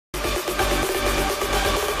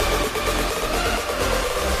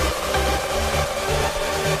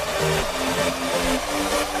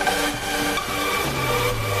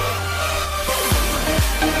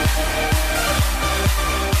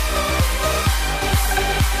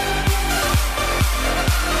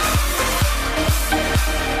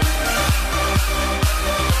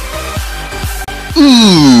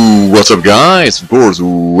Ooh, what's up guys? Of course,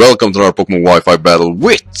 welcome to our Pokemon Wi-Fi battle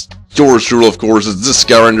with yours truly, of course, it's the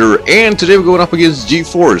Scavenger, and today we're going up against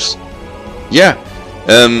Geforce. Yeah,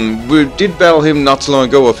 we did battle him not too long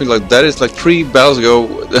ago. I think that is like 3 battles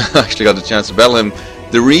ago. I actually got the chance to battle him.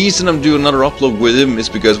 The reason I'm doing another upload with him is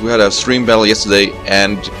because we had a stream battle yesterday,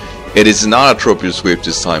 and it is not a trophy sweep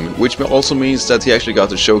this time, which also means that he actually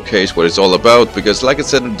got to showcase what it's all about, because like I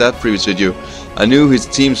said in that previous video, I knew his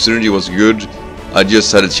team synergy was good. I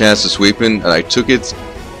just had a chance to sweep in and I took it.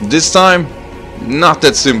 This time, not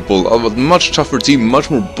that simple. I was a much tougher team,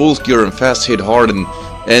 much more bulkier and fast hit hard,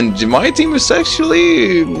 and my team is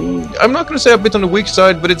actually, I'm not going to say a bit on the weak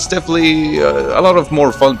side, but it's definitely a lot of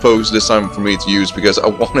more fun pokes this time for me to use, because I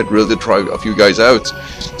wanted really to try a few guys out.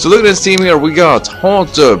 So look at this team here. We got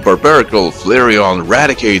Haunter, Barbaracle, Flareon,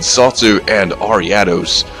 Raticate, Satu, and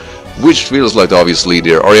Ariados, which feels like the obvious lead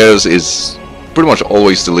here. Ariados is pretty much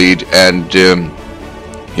always the lead, and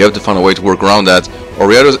you have to find a way to work around that.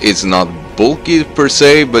 Ariados is not bulky per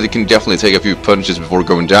se, but it can definitely take a few punches before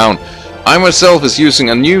going down. I myself is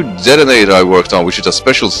using a new detonator I worked on, which is a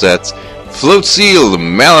special set. Float Seal,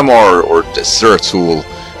 Malamar, or Desert Tool.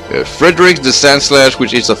 Frederick the Sandslash,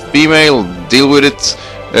 which is a female, deal with it.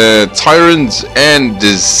 Tyrunt and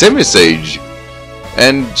the Semisage.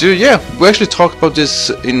 And yeah, we actually talked about this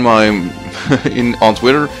in my on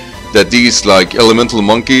Twitter, that these like elemental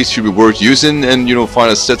monkeys should be worth using, and you know, find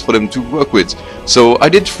a set for them to work with. So I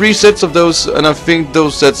did 3 sets of those, and I think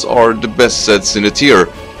those sets are the best sets in the tier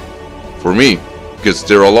for me, because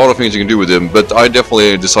there are a lot of things you can do with them. But I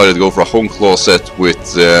definitely decided to go for a Home Claw set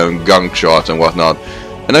with Gunk Shot and whatnot,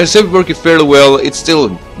 and I said it working fairly well. It's still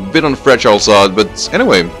a bit on the fragile side, but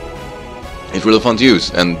anyway, it's really fun to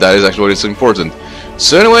use, and that is actually what is important.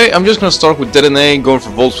 So anyway, I'm just gonna start with Detonate, going for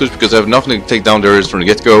Volt Switch, because I have nothing to take down there from the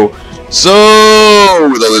get-go. So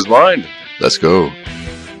with all this in mind, let's go.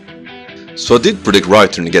 So I did predict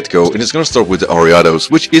right from the get-go, and it's gonna start with the Ariados,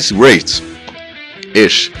 which is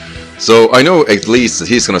great-ish. So I know at least that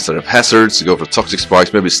he's gonna set up hazards, go for Toxic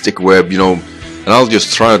Spikes, maybe Stick Web, you know, and I'll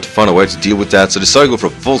just try to find a way to deal with that. So I decided to go for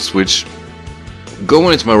a Volt Switch,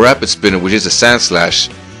 going into my Rapid Spinner, which is a Sandslash,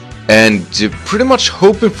 and pretty much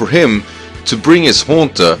hoping for him to bring his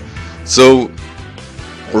Haunter. So,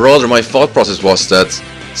 or rather, my thought process was that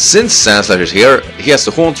since Sandslash is here, he has the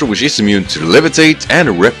Haunter, which is immune to Levitate and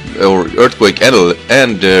Earthquake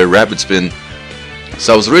and Rapid Spin.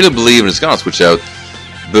 So I was really believing it's gonna switch out.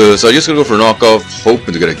 But so I just gonna go for a knockoff,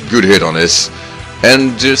 hoping to get a good hit on this.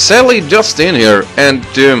 And sadly, just in here, and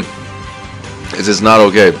it is not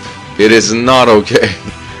okay. It is not okay.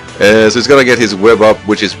 So he's gonna get his web up,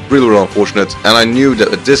 which is really, really unfortunate. And I knew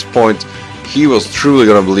that at this point, he was truly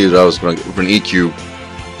gonna believe that I was going for an EQ,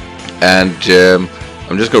 and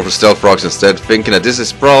I'm just going for Stealth Rocks instead, thinking that this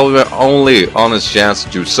is probably my only honest chance to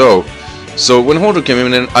do so. So when Haunter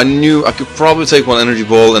came in, I knew I could probably take one Energy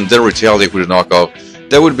Ball and then retaliate with a knockoff.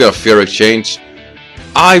 That would be a fair exchange.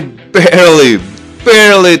 I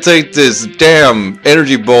barely take this damn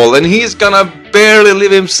Energy Ball, and he's gonna barely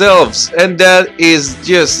live himself, and that is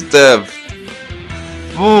just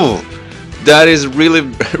that is really,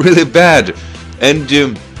 really bad. And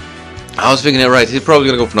I was thinking, alright, he's probably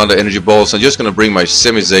gonna go for another Energy Ball, so I'm just gonna bring my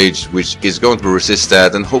Semisage, which is going to resist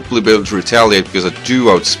that, and hopefully be able to retaliate, because I do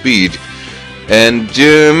outspeed. And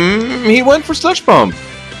he went for Sludge Bomb.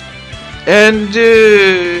 And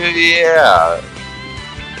yeah,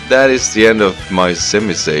 that is the end of my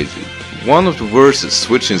Semisage. One of the worst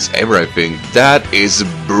switchings ever, I think. That is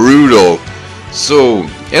brutal. So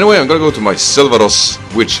anyway, I'm gonna go to my Silvaros,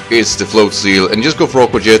 which is the Float Seal, and just go for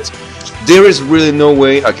Aqua Jet. There is really no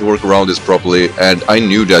way I can work around this properly, and I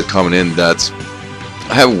knew that coming in, that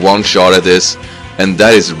I have one shot at this, and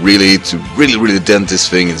that is really to really dent this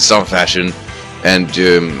thing in some fashion, and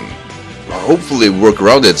hopefully work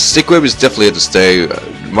around it. Stick Web is definitely here to stay.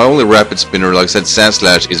 My only Rapid Spinner, like I said,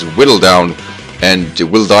 Sandslash, is whittled down and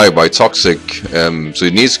will die by Toxic, so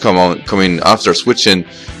it needs to come in after switching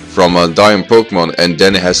from a dying Pokemon, and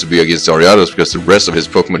then it has to be against Ariados, because the rest of his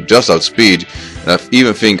Pokemon just outspeed. And I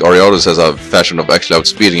even think Ariados has a fashion of actually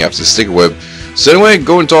outspeeding after Stick Web. So anyway,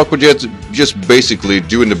 going to Aqua Jet, just basically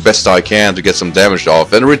doing the best I can to get some damage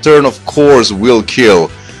off, and return of course will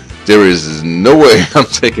kill. There is no way I'm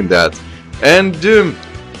taking that. And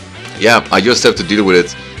yeah, I just have to deal with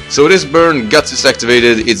it. So this burn, Guts is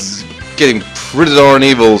activated, it's getting pretty darn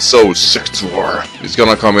evil, so Sector is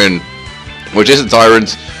gonna come in, which is a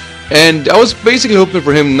Tyrunt. And I was basically hoping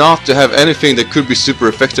for him not to have anything that could be super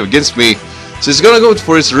effective against me. So he's gonna go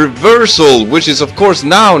for his Reversal, which is of course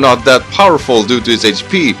now not that powerful due to his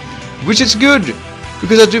HP. Which is good,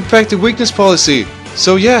 because I do pack the weakness policy.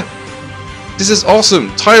 So yeah, This is awesome.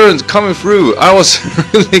 Tyrunt coming through. I was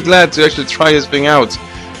really glad to actually try his thing out.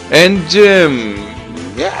 And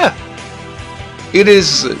yeah, it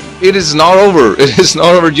is not over. It is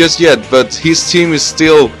not over just yet, but his team is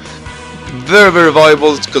still very, very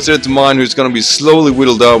viable considered to mine, who's going to be slowly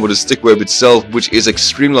whittled down with the stick web itself, which is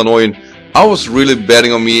extremely annoying. I was really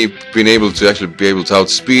betting on me being able to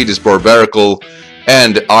outspeed this Barbarical,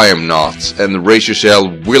 and I am not. And the Ratio Shell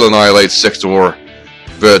will annihilate Sector,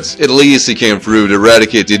 but at least he came through. The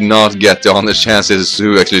Eradicate did not get the honest chances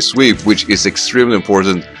to actually sweep, which is extremely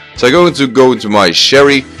important. So I'm going to go into my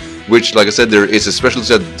Sherry, which, like I said, there is a special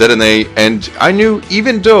set Detonate, and I knew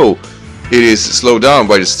even though it is slowed down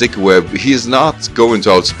by the stick web, he is not going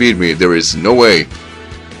to outspeed me. There is no way.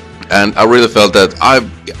 And I really felt that I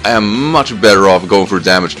am much better off going for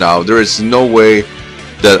damage now. There is no way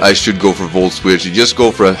that I should go for Volt Switch. You just go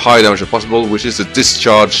for a high damage as possible, which is a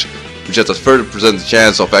Discharge, which has a 30%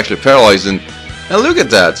 chance of actually paralyzing. And look at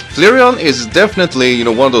that! Flareon is definitely, you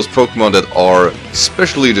know, one of those Pokemon that are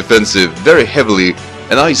especially defensive, very heavily,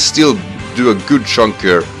 and I still do a good chunk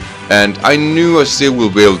here. And I knew I still will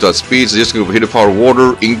be able to outspeed, so just going to hit a Power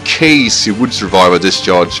Water in case he would survive a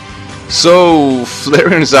Discharge. So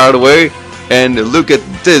Flareon is out of the way, and look at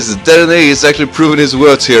this, Detonate is actually proving his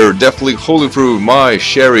worth here, definitely holding through my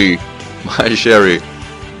Sherry.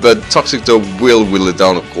 But Toxic though will whittle it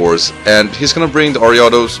down, of course, and he's gonna bring the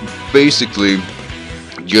Ariados basically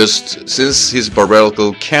just since his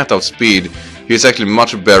Barbarical can't outspeed, he's actually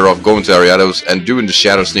much better off going to Ariados and doing the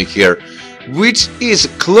Shadow Sneak here, which is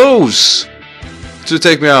close to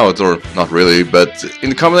take me out, or not really, but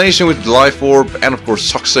in combination with Life Orb and of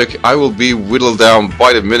course Toxic, I will be whittled down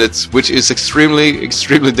by the minute, which is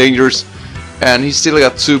extremely dangerous. And he's still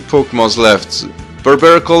got 2 Pokemons left.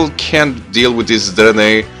 Barbarical can't deal with this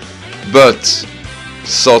Detonate, but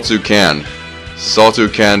Sawtooth can.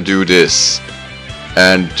 Sawtooth can do this.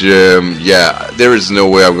 And yeah, there is no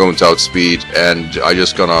way I'm going to outspeed, and I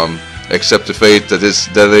just gonna accept the fate that this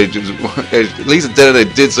Detonate, at least the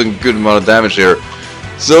Detonate did some good amount of damage here.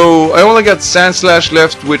 So I only got Sand Slash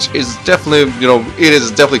left, which is definitely, you know, it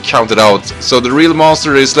is definitely counted out. So the real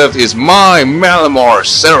monster that is left is my Malamar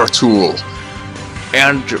Ceratool.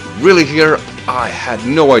 And really here, I had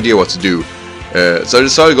no idea what to do. So I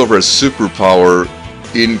decided to go for a superpower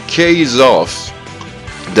in case of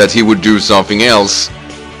that he would do something else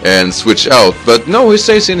and switch out. But no, he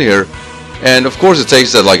stays in here. And of course it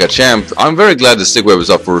takes that like a champ. I'm very glad the stick web is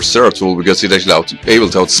up for Ceratool because he's actually able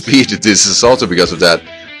to outspeed this is also because of that.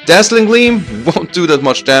 Dazzling Gleam won't do that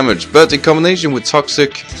much damage, but in combination with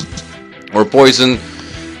Toxic or Poison,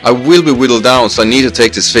 I will be whittled down, so I need to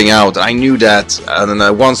take this thing out. I knew that, and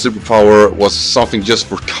then one superpower was something just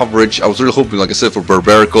for coverage. I was really hoping, like I said, for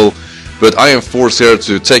Barbarical, but I am forced here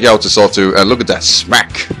to take out the Sawtooth, and look at that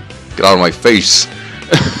smack! Get out of my face!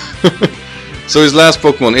 So his last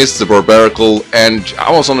Pokemon is the Barbarical, and I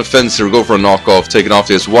was on the fence here, go for a knockoff, taking off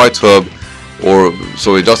this White Hub, or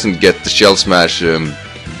so he doesn't get the Shell Smash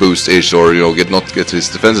boost-ish, or you know, not get his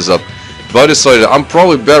defenses up. But I decided I'm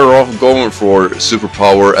probably better off going for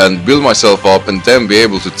superpower and build myself up, and then be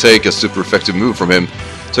able to take a super effective move from him.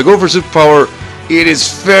 So I go for superpower. It is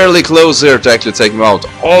fairly close here to actually take him out.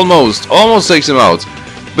 Almost takes him out.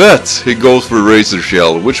 But he goes for Razor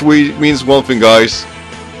Shell, which means one thing, guys.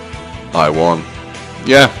 I won.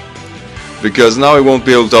 Yeah, because now he won't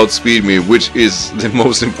be able to outspeed me, which is the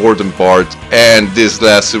most important part. And this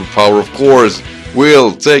last superpower, of course,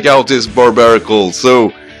 will take out this Barbarical.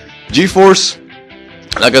 So, Geforce,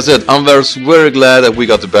 like I said, I'm very glad that we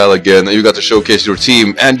got to battle again and you got to showcase your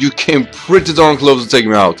team, and you came pretty darn close to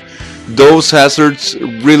taking me out. Those hazards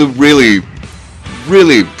really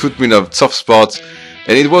put me in a tough spot.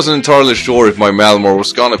 And it wasn't entirely sure if my Malamar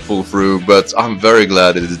was gonna pull through, but I'm very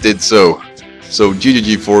glad that it did so. So GG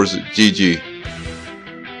Geforce, GG.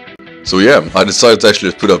 So yeah, I decided to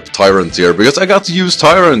actually put up Tyrunt here, because I got to use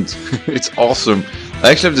Tyrunt. It's awesome. I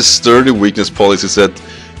actually have this sturdy weakness policy set,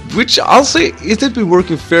 which I'll say it did be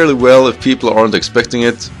working fairly well if people aren't expecting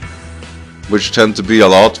it. Which tend to be a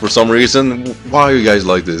lot for some reason. Why are you guys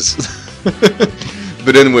like this?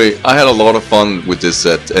 But anyway, I had a lot of fun with this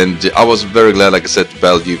set, and I was very glad, like I said, to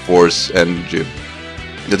battle Geforce, and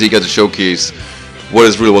that he got to showcase what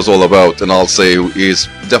it really was all about. And I'll say he's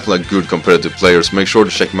definitely a good competitive player, so make sure to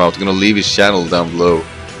check him out. I'm gonna leave his channel down below,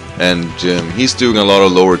 and he's doing a lot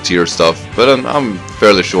of lower tier stuff, but I'm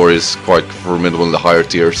fairly sure he's quite formidable in the higher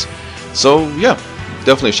tiers. So yeah,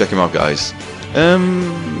 definitely check him out, guys.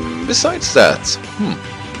 Besides that,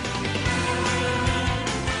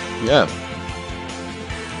 yeah.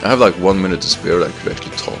 I have like 1 minute to spare that I could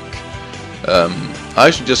actually talk. I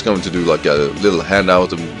actually just going to do like a little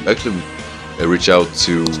handout and actually reach out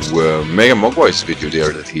to Mega Mogwai's video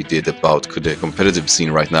there that he did about the competitive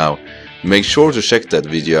scene right now. Make sure to check that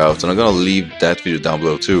video out, and I'm gonna leave that video down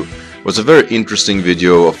below too. It was a very interesting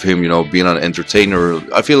video of him, you know, being an entertainer.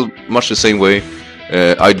 I feel much the same way.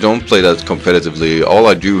 I don't play that competitively. All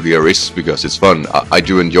I do here is because it's fun. I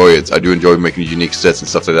do enjoy it. I do enjoy making unique sets and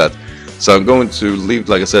stuff like that. So I'm going to leave,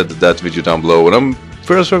 like I said, that video down below, and I'm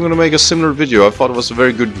going to make a similar video. I thought it was a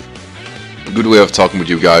very good way of talking with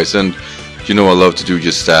you guys, and you know I love to do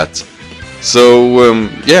just that. So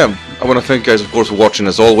yeah, I want to thank you guys, of course, for watching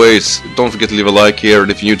as always. Don't forget to leave a like here,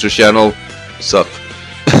 and if you're new to the channel, sup.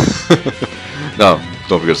 No,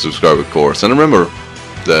 don't forget to subscribe, of course. And remember,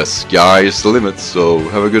 the sky is the limit. So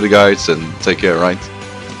have a good day, guys, and take care, right?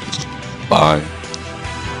 Bye.